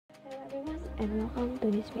and welcome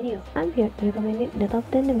to this video. I'm here to recommend the top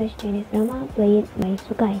 10 the best Chinese drama played by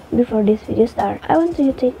Sukai. Before this video starts, I want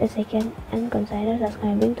you to take a second and consider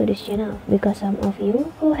subscribing to this channel because some of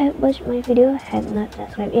you who have watched my video have not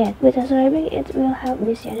subscribed yet. With subscribing, it will help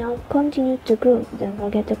this channel continue to grow. Don't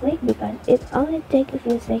forget to click because it only takes a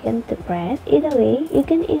few seconds to press. Either way, you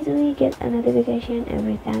can easily get a notification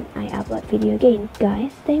every time I upload video again.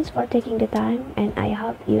 Guys, thanks for taking the time and I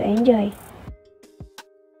hope you enjoy.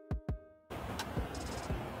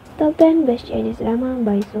 Top 10 Best Chinese Drama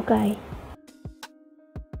by Sukai.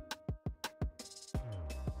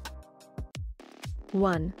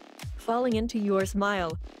 One, Falling Into Your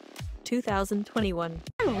Smile, 2021.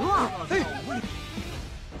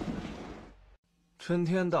 春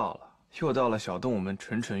天到了，又到了小动物们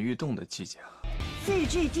蠢蠢欲动的季节了。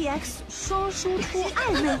ZGDX 双输出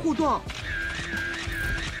暧昧互动。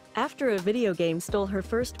 After a video game stole her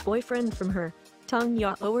first boyfriend from her, Tang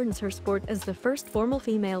Yao earns her sport as the first formal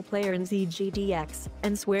female player in ZGDX,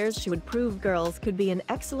 and swears she would prove girls could be an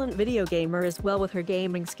excellent video gamer as well with her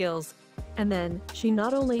gaming skills. And then, she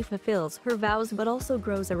not only fulfills her vows but also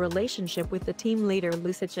grows a relationship with the team leader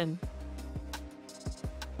Lu Sichen.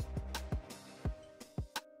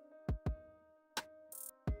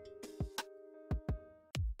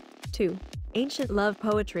 Two, Ancient Love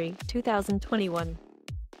Poetry, 2021.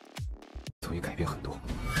 从已改变很多，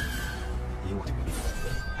以我的名字，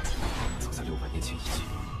早在600年前已经。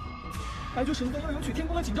白绝神尊要迎娶天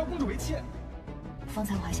宫的景昭公主为妻。方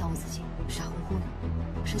才我还想我自己傻乎乎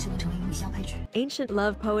的，谁就能成为女相配角。 Ancient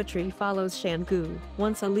love poetry follows Shangu,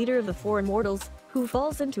 once a leader of the four immortals, who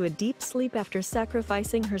falls into a deep sleep after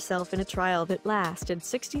sacrificing herself in a trial that lasted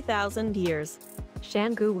 60,000 years.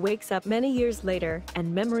 Shangu wakes up many years later,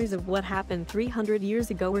 and memories of what happened 300 years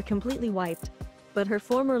ago were completely wiped. But her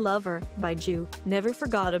former lover, Baiju, never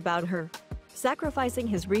forgot about her. Sacrificing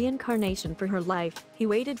his reincarnation for her life, he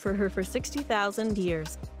waited for her for 60,000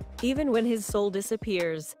 years. Even when his soul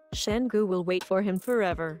disappears, Shangu will wait for him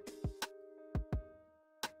forever.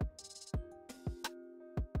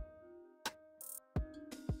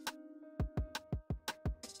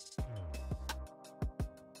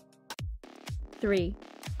 Three,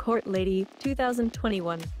 Court Lady,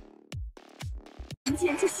 2021.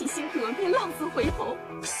 见这洗心革面，浪子回头，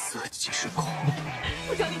色即是空。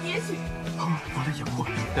我找你爹去。我的眼光，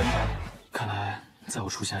等等，看来在我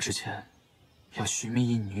出现之前，要寻觅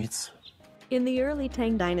一女子。 In the early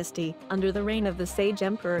Tang dynasty, under the reign of the sage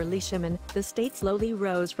emperor Li Shimin, the state slowly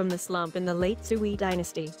rose from the slump in the late Sui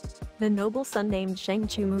dynasty. The noble son named Shang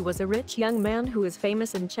Chumu was a rich young man who was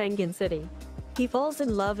famous in Chang'an city. He falls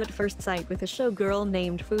in love at first sight with a showgirl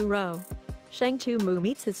named Fu Rou. Shang Chumu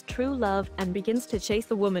meets his true love and begins to chase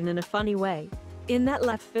the woman in a funny way. In that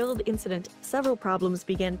love-filled incident, several problems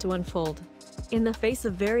began to unfold. In the face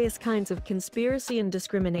of various kinds of conspiracy and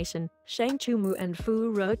discrimination, Shang Chumu and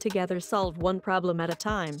Fu Rou together solved one problem at a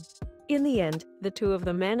time. In the end, the two of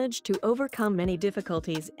them managed to overcome many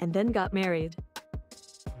difficulties and then got married.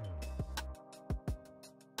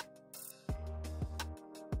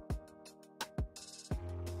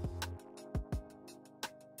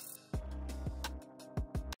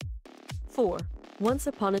 Four, Once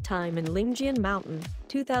Upon a Time in Lingjian Mountain,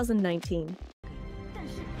 2019. 但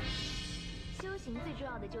是，修行最重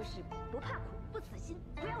要的就是不怕苦、不死心、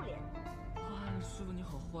不要脸。师傅你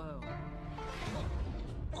好坏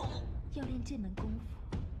哦。要练这门功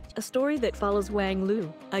夫。 A story that follows Wang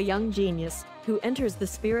Lu, a young genius, who enters the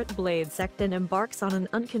Spirit Blade sect and embarks on an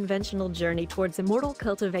unconventional journey towards immortal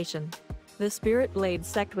cultivation. The Spirit Blade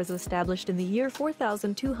sect was established in the year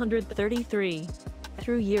 4233.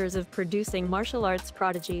 Through years of producing martial arts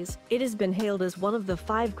prodigies, it has been hailed as one of the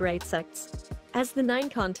 5 great sects. As the 9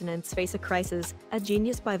 continents face a crisis, a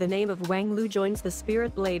genius by the name of Wang Lu joins the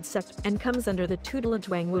Spirit Blade sect and comes under the tutelage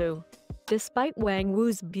Wang Wu. Despite Wang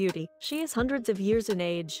Wu's beauty, she is hundreds of years in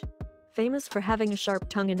age. Famous for having a sharp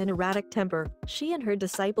tongue and an erratic temper, she and her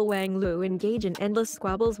disciple Wang Lu engage in endless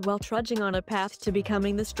squabbles while trudging on a path to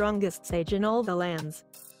becoming the strongest sage in all the lands.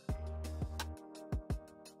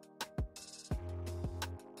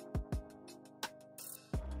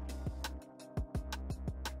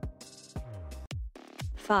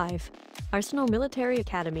 Five, Arsenal Military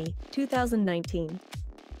Academy, 2019.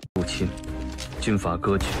 入侵，军阀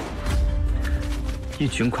割据，一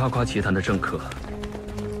群夸夸其谈的政客，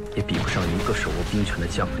也比不上一个手握兵权的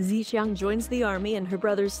将领。 Zixiang joins the army in her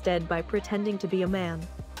brother's stead by pretending to be a man.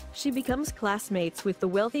 She becomes classmates with the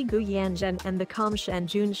wealthy Gu Yanzhen and the calm Shan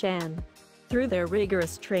Junshan. Through their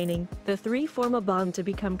rigorous training, the three form a bond to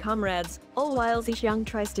become comrades, all while Zixiang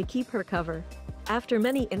tries to keep her cover. After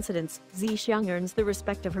many incidents, Zixiang earns the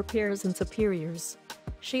respect of her peers and superiors.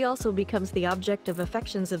 She also becomes the object of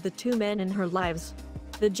affections of the two men in her lives.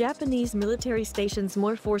 The Japanese military stations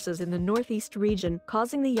more forces in the northeast region,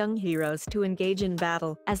 causing the young heroes to engage in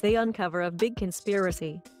battle as they uncover a big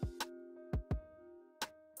conspiracy.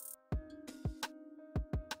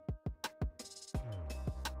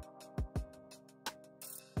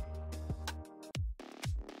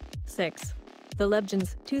 Six. The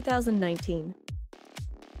Legends, 2019.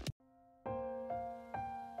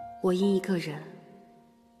 我因一个人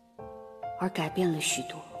而改变了许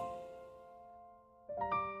多。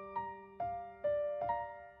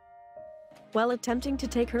 While attempting to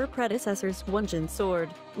take her predecessor's Wenjin sword,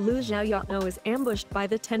 Lu Xiaoyao is ambushed by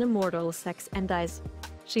the 10 immortal sects and dies.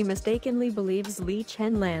 She mistakenly believes Li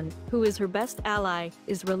Chenlan, who is her best ally,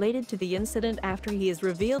 is related to the incident after he is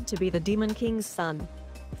revealed to be the Demon King's son.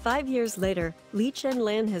 5 years later, Li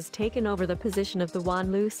Chenlan has taken over the position of the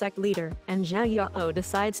Wanlu sect leader, and Zhao Yao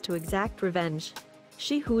decides to exact revenge.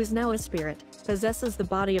 She, who is now a spirit, possesses the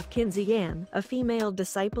body of Qin Ziyan, a female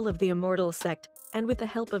disciple of the immortal sect, and with the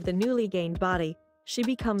help of the newly gained body, she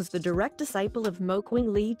becomes the direct disciple of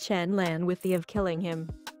Moqing Li Chenlan with the of killing him.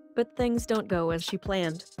 But things don't go as she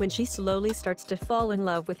planned, when she slowly starts to fall in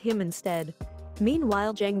love with him instead.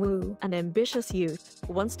 Meanwhile, Zhang Wu, an ambitious youth,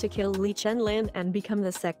 wants to kill Li Chenlan and become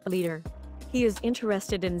the sect leader. He is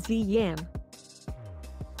interested in Ziyan.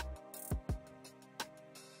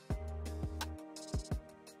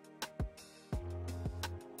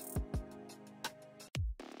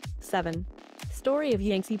 Seven. Story of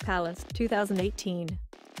Yangtze Palace, 2018.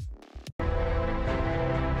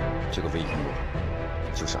 这个魏璎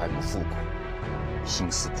珞就是爱慕富贵，心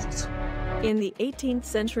思叵测。 In the 18th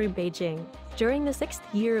century Beijing, during the 6th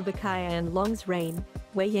year of the Qian Long's reign,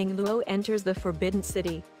 Wei Yingluo enters the Forbidden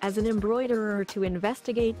City as an embroiderer to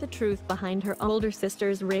investigate the truth behind her older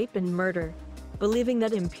sister's rape and murder. Believing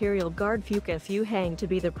that Imperial Guard Fuka Fuhang to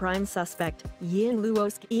be the prime suspect,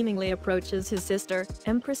 Yingluo schemingly approaches his sister,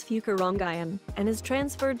 Empress Fuka Rongyan, and is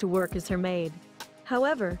transferred to work as her maid.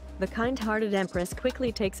 However, the kind-hearted Empress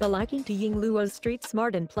quickly takes a liking to Yingluo's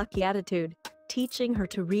street-smart and plucky attitude, teaching her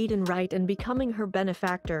to read and write and becoming her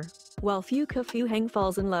benefactor, while Fuka Fuhang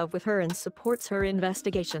falls in love with her and supports her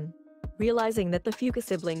investigation. Realizing that the Fuka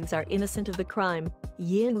siblings are innocent of the crime,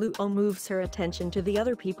 Yingluo moves her attention to the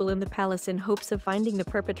other people in the palace in hopes of finding the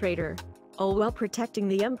perpetrator, all while protecting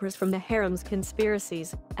the Empress from the harem's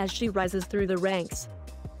conspiracies as she rises through the ranks.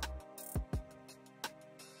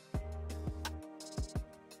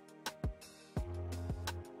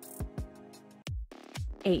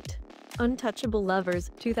 Eight. Untouchable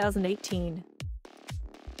Lovers, 2018.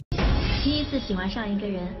 第一次喜欢上一个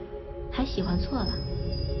人，还喜欢错了。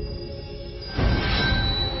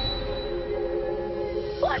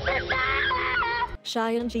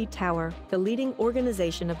 Xianji Tower, the leading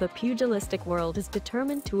organization of the pugilistic world, is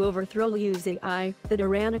determined to overthrow Liu Ziyi, the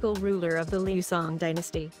tyrannical ruler of the Liu Song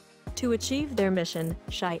dynasty. To achieve their mission,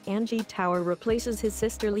 Xianji Tower replaces his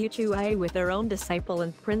sister Liu Chuai with their own disciple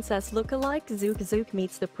and princess lookalike Zook. Zook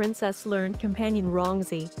meets the princess-learned companion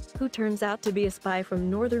Rongzi, who turns out to be a spy from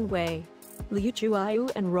Northern Wei. Liu Chuai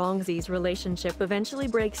and Rongzi's relationship eventually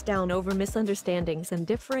breaks down over misunderstandings and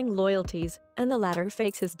differing loyalties, and the latter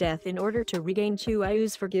fakes his death in order to regain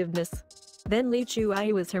Chuai's forgiveness. Then Liu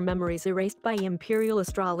Chuai has her memories erased by Imperial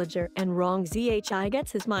astrologer, and Rongzi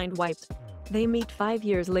gets his mind wiped. They meet 5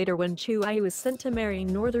 years later when Chuai was sent to marry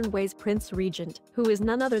Northern Wei's Prince Regent, who is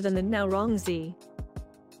none other than the now Rongzi.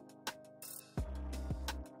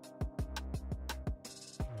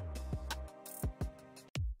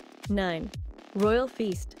 Nine. Royal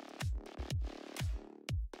Feast.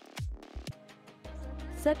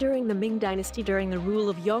 Set during the Ming Dynasty during the rule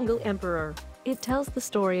of Yongle Emperor, it tells the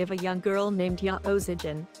story of a young girl named Yao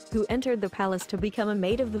Zijin, who entered the palace to become a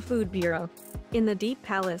maid of the food bureau. In the deep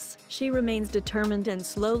palace, she remains determined and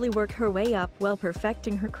slowly works her way up while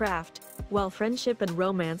perfecting her craft, while friendship and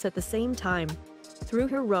romance at the same time. Through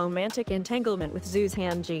her romantic entanglement with Zhu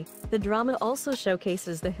Hanji, the drama also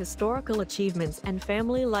showcases the historical achievements and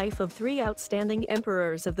family life of 3 outstanding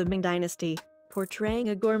emperors of the Ming Dynasty, portraying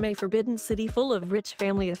a gourmet forbidden city full of rich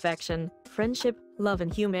family affection, friendship, love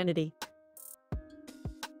and humanity.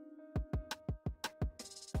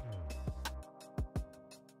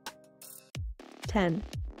 Ten.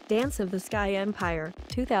 Dance of the Sky Empire,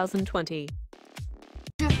 2020.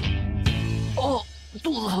 哦，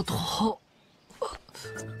肚子好痛。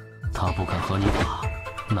他不肯和你打，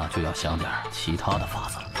那就要想点其他的法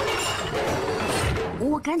子了。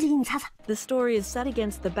我赶紧给你擦擦。 The story is set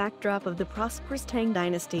against the backdrop of the prosperous Tang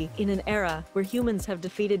Dynasty in an era where humans have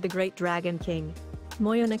defeated the Great Dragon King.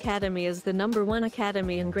 Moyun Academy is the #1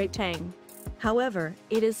 academy in Great Tang. However,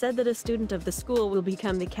 it is said that a student of the school will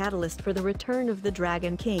become the catalyst for the return of the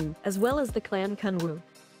Dragon King, as well as the clan Kunwu.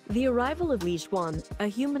 The arrival of Li Xuan, a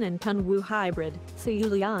human and Kunwu hybrid, Su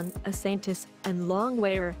Lian, a saintess, and Long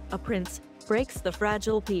Wei'er, a prince, breaks the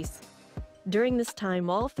fragile peace. During this time,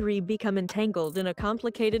 all three become entangled in a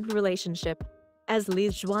complicated relationship. As Li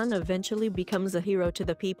Xuan eventually becomes a hero to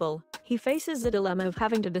the people, he faces the dilemma of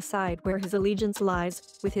having to decide where his allegiance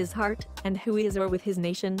lies, with his heart, and who he is, or with his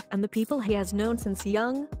nation and the people he has known since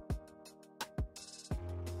young.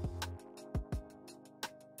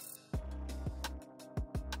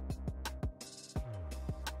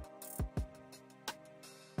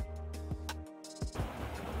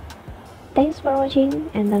 Thanks for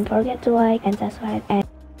watching, and don't forget to like and subscribe and